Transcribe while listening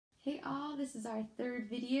Hey all, this is our third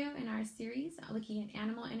video in our series looking at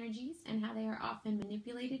animal energies and how they are often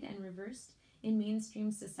manipulated and reversed in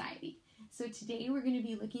mainstream society. So today we're going to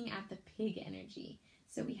be looking at the pig energy.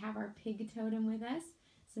 So we have our pig totem with us.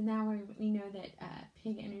 So now we know that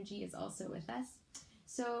pig energy is also with us.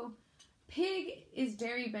 So pig is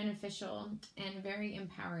very beneficial and very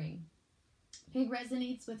empowering. Pig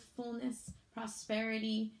resonates with fullness,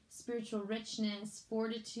 prosperity, spiritual richness,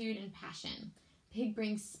 fortitude, and passion. Pig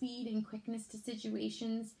brings speed and quickness to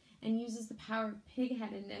situations and uses the power of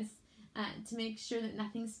pig-headedness to make sure that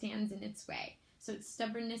nothing stands in its way. So it's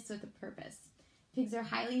stubbornness with a purpose. Pigs are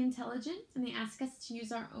highly intelligent, and they ask us to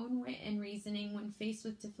use our own wit and reasoning when faced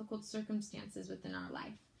with difficult circumstances within our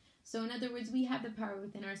life. So in other words, we have the power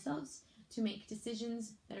within ourselves to make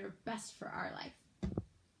decisions that are best for our life.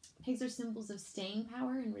 Pigs are symbols of staying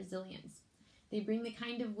power and resilience. They bring the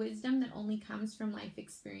kind of wisdom that only comes from life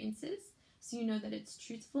experiences, so you know that it's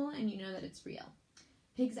truthful and you know that it's real.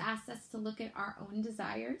 Pigs ask us to look at our own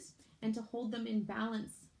desires and to hold them in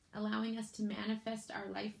balance, allowing us to manifest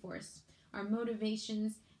our life force, our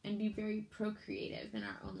motivations, and be very procreative in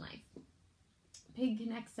our own life. Pig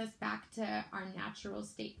connects us back to our natural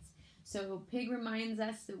states. So pig reminds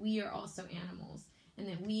us that we are also animals and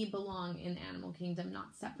that we belong in the animal kingdom,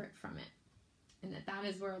 not separate from it. And that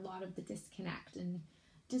is where a lot of the disconnect and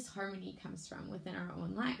disharmony comes from within our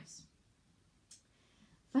own lives.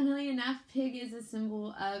 Funnily enough, pig is a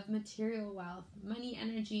symbol of material wealth, money,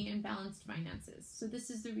 energy, and balanced finances. So this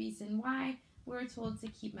is the reason why we're told to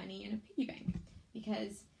keep money in a piggy bank.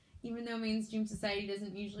 Because even though mainstream society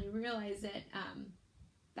doesn't usually realize it,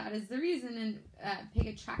 that is the reason, and pig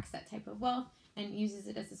attracts that type of wealth and uses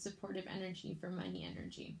it as a supportive energy for money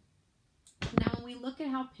energy. Now when we look at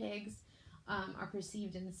how pigs are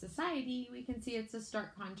perceived in society, we can see it's a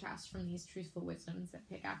stark contrast from these truthful wisdoms that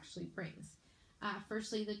pig actually brings.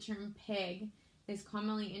 Firstly, the term pig is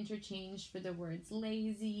commonly interchanged for the words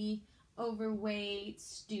lazy, overweight,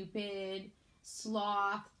 stupid,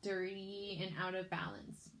 sloth, dirty, and out of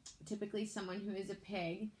balance. Typically, someone who is a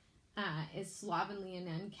pig is slovenly and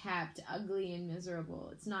unkept, ugly and miserable.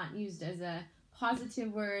 It's not used as a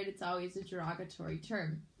positive word, it's always a derogatory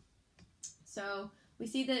term. So we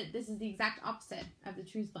see that this is the exact opposite of the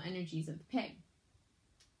truthful energies of the pig.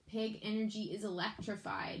 Pig energy is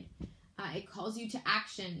electrified. It calls you to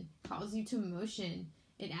action, calls you to motion.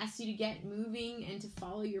 It asks you to get moving and to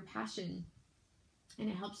follow your passion. And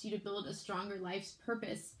it helps you to build a stronger life's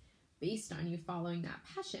purpose based on you following that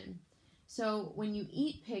passion. So when you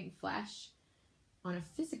eat pig flesh on a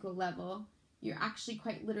physical level, you're actually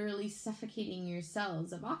quite literally suffocating your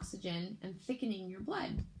cells of oxygen and thickening your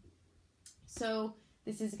blood. So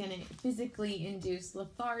this is going to physically induce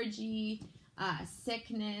lethargy,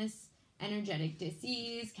 sickness, energetic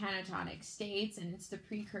disease, catatonic states, and it's the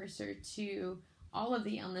precursor to all of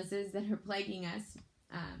the illnesses that are plaguing us,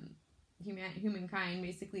 humankind,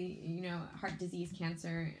 basically, heart disease,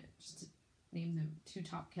 cancer, just to name the two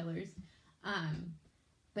top killers.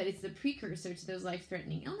 But it's the precursor to those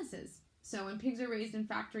life-threatening illnesses. So when pigs are raised in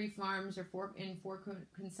factory farms or in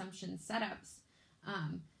consumption setups,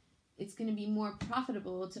 it's going to be more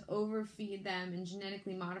profitable to overfeed them and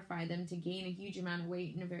genetically modify them to gain a huge amount of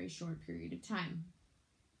weight in a very short period of time.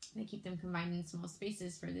 They keep them confined in small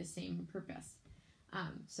spaces for the same purpose.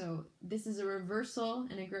 So this is a reversal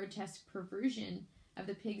and a grotesque perversion of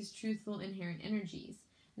the pig's truthful inherent energies.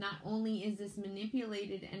 Not only is this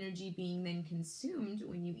manipulated energy being then consumed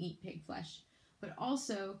when you eat pig flesh, but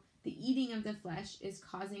also the eating of the flesh is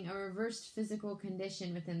causing a reversed physical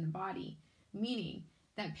condition within the body, meaning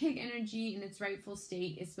that pig energy in its rightful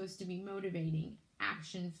state is supposed to be motivating,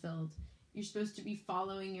 action-filled. You're supposed to be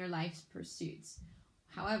following your life's pursuits.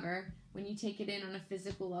 However, when you take it in on a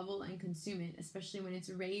physical level and consume it, especially when it's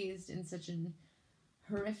raised in such an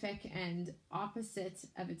horrific and opposite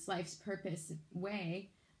of its life's purpose way,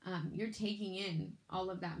 you're taking in all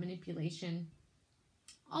of that manipulation,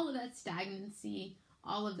 all of that stagnancy,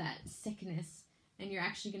 all of that sickness, and you're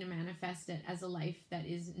actually going to manifest it as a life that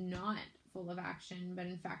is not full of action, but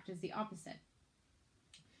in fact is the opposite.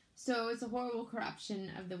 So it's a horrible corruption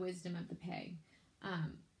of the wisdom of the pig.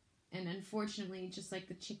 And unfortunately, just like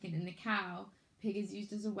the chicken and the cow, pig is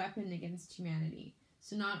used as a weapon against humanity.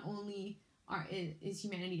 So not only is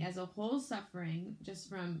humanity as a whole suffering just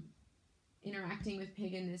from interacting with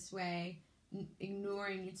pig in this way,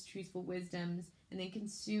 ignoring its truthful wisdoms, and then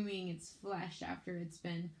consuming its flesh after it's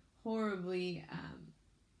been horribly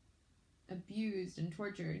abused and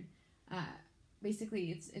tortured. Basically,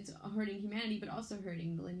 it's hurting humanity, but also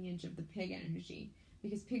hurting the lineage of the pig energy.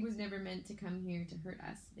 Because pig was never meant to come here to hurt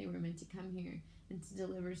us. They were meant to come here and to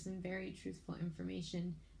deliver some very truthful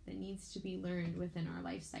information that needs to be learned within our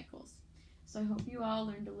life cycles. So I hope you all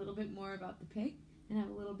learned a little bit more about the pig and have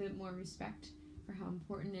a little bit more respect for how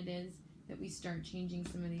important it is that we start changing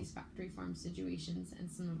some of these factory farm situations and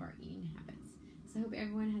some of our eating habits. So I hope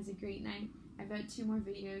everyone has a great night. I've got 2 more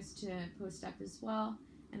videos to post up as well,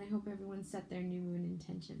 and I hope everyone set their new moon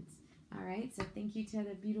intentions. All right, so thank you to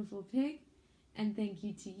the beautiful pig, and thank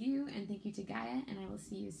you to you, and thank you to Gaia, and I will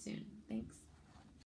see you soon. Thanks.